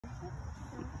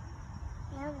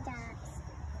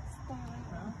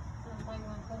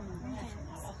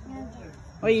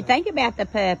What do you think about the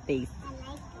puppies?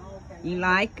 You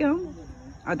like them?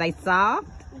 Are they soft?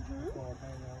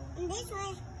 And this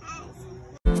one has.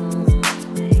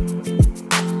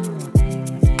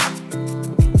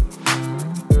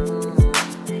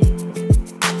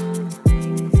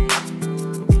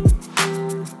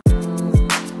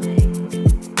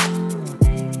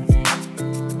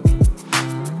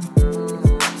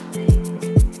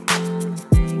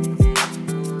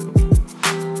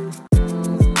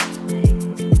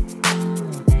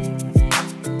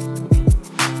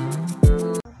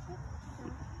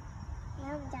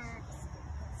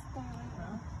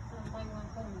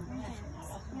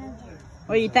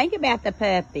 What do you think about the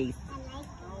puppies?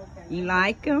 You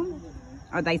like them?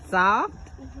 Are they soft?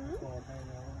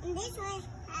 And this one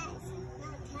has no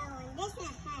tail, and this one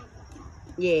has a tail.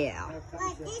 Yeah.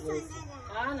 But this one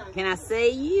doesn't. Can I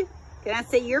see you? Can I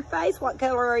see your face? What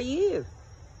color are you?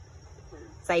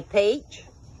 Say peach.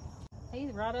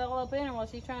 He's right all up in her while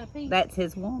she's trying to pee. That's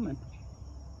his woman.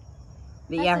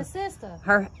 That's his sister.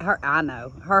 I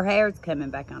know. Her hair's coming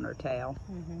back on her tail.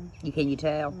 Can you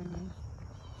tell?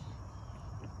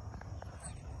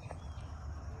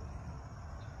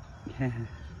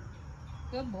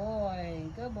 Good boy.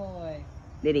 Good boy.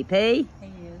 Did he pee?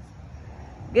 He is.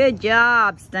 Good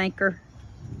job, Stinker.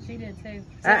 She did too.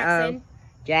 Uh-oh.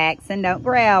 Jackson, don't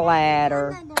growl at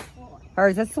her.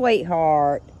 Her's a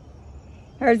sweetheart.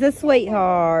 Her's a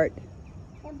sweetheart.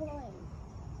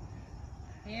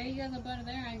 Yeah, you got the butter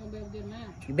there. I ain't gonna be able to get him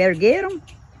out. You better get him.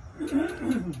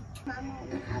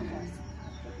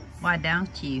 Why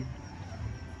don't you?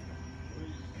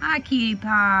 Hi, cutie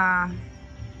pie.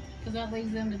 Because that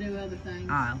leaves them to do other things.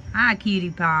 Oh, hi, cutie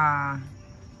pie.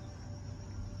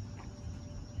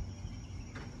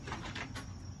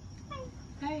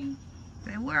 Hey.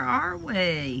 Say, where are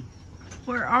we?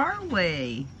 Where are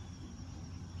we?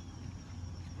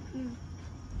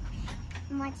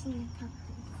 I'm watching the puppies.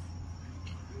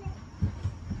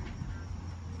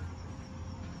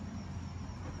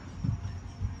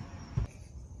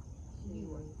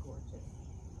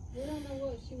 We don't know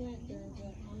what she went through, but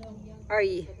I know young Are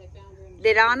you? people, they found her in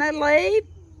Did Anna leave?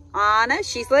 Anna,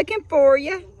 she's looking for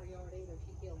you. her yard either.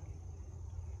 She killed her.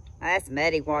 That's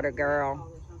Muddy Water, girl.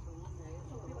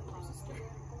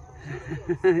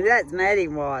 That's Muddy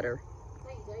Water.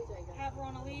 Have her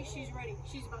on a leash. She's ready.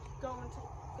 She's about to go into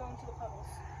the puddles.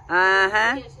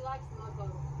 Uh-huh. Yeah, she likes mud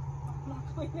puddles. I'm not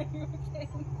going there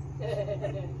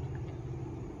again.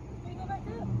 Can you go back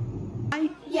up?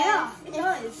 Yeah, it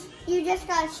does. You just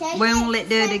gotta shake When will it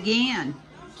do it again?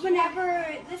 Whenever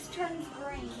this turns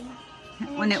green.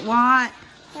 When it what?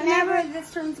 Whenever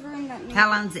this turns green, that means. How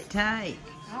long does it take?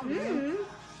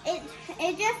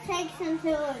 It just takes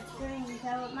until it's green,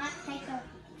 so it might take a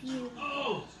few.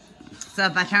 So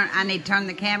if I need to turn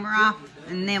the camera off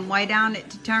and then wait on it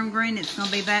to turn green, it's gonna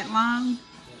be that long?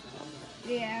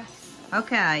 Yeah.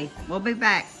 Okay, we'll be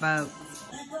back, folks.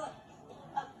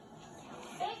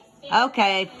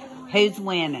 Okay, who's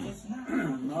winning?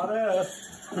 Not us.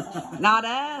 Not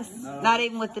us? No. Not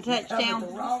even with the Come at touchdown? the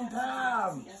wrong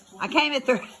time. I came at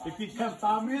the... If you'd come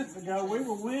 5 minutes ago, we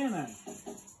were winning.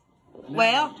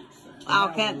 Well, Now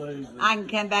we're I losing. can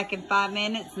come back in 5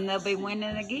 minutes and they'll be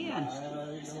winning again. I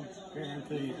don't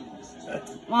guarantee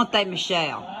it. Won't they,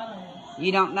 Michelle?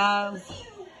 You don't know?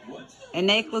 And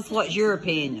Nicholas, what's your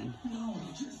opinion?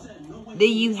 Do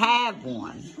you have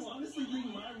one?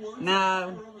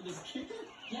 No?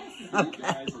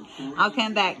 Okay. I'll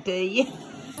come back to you.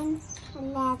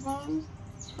 11,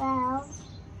 12,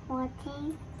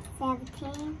 14,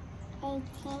 17,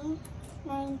 18,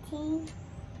 19,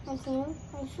 22,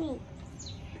 23.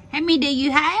 How many do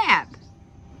you have?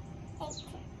 18.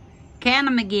 Count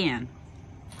them again.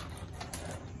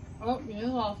 Oh, you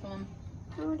lost one.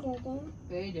 Who didn't?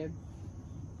 Yeah, you did.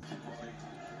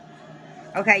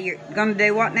 Okay, you're going to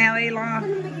do what now, Eli? I'm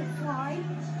gonna make it fly.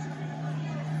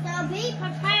 So be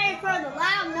prepared for the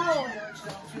loud noise.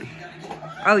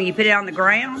 Oh, you put it on the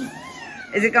ground?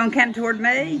 Is it going to come toward me?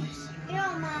 It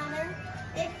don't matter.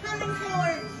 It's coming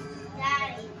towards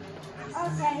Daddy.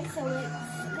 Okay, so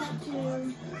it's got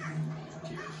to...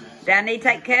 Do I need to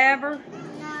take cover?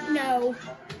 No.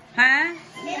 Huh?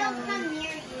 It'll come near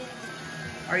you.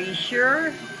 Are you sure?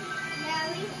 Yeah,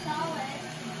 we saw it.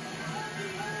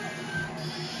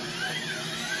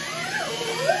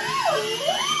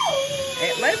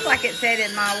 It looks like it's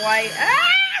headed my way.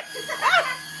 Ah!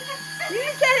 Ah! You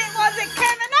said it wasn't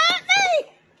coming at me.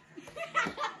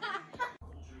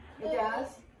 It does.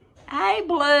 Hey,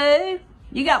 Blue.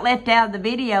 You got left out of the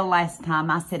video last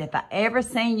time. I said if I ever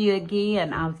seen you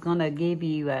again, I was going to give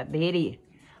you a video.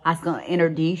 I was going to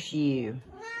introduce you.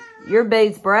 You're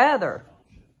Boo's brother.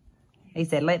 He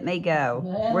said, let me go.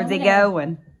 Where's he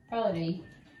going? Probably.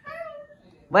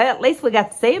 Well, at least we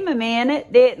got to see him a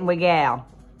minute, didn't we, gal?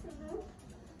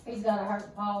 He's got a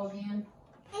hurt paw again.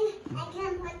 I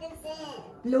can't put this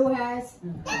in. Blue has.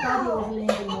 I thought he was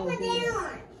leaving Put over it there.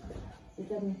 on. It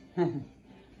doesn't.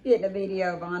 Getting a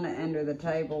video of Anna under the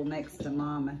table next to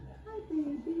Mama.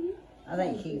 I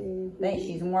think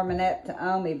she's warming up to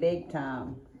Omi big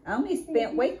time. Omi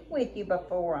spent weeks with you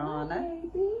before, Anna.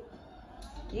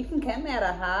 You can come out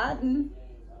of hiding.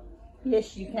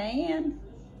 Yes, you can.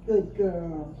 Good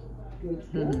girl.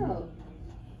 Good girl.